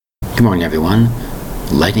Good morning, everyone.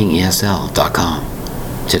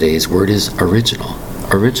 LightningESL.com. Today's word is original.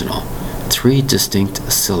 Original. 3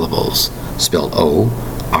 distinct syllables, spelled O-R-I-G-I-N-A-L.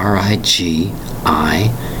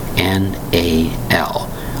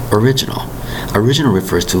 Original. Original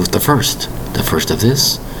refers to the first of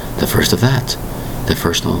this, the first of that, the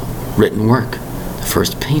first written work, the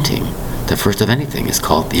first painting, the first of anything is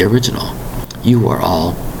called the original. You are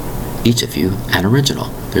all, each of you, an original.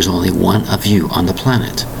 There's only one of you on the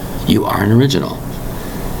planet. You are an original.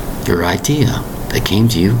 Your idea that came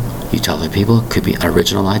to you, you tell other people, could be an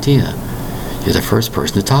original idea. You're the first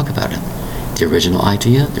person to talk about it. The original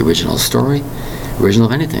idea, the original story, original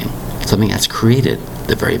of anything. Something that's created,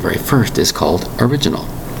 the very, very first, is called original.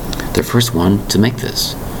 The first one to make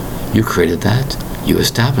this. You created that. You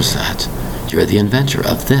established that. You're the inventor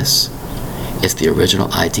of this. It's the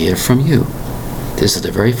original idea from you. This is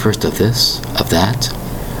the very first of this, of that,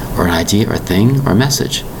 or an idea or thing or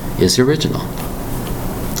message is the original.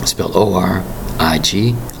 Spelled O-R-I-G-I-N-A-L.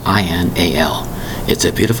 It's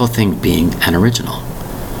a beautiful thing being an original.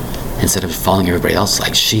 Instead of following everybody else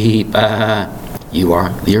like sheep, you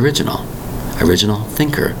are the original. Original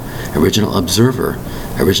thinker, original observer,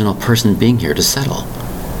 original person being here to settle,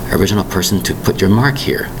 original person to put your mark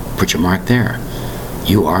here, put your mark there.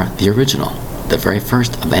 You are the original, the very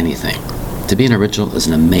first of anything. To be an original is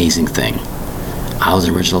an amazing thing. I was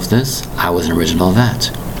an original of this, I was an original of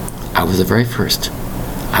that. I was the very first.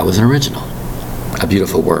 I was an original. A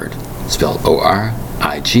beautiful word, spelled O-R-I-G-I-N-A-L.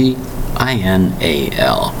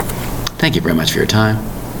 Thank you very much for your time.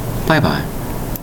 Bye-bye.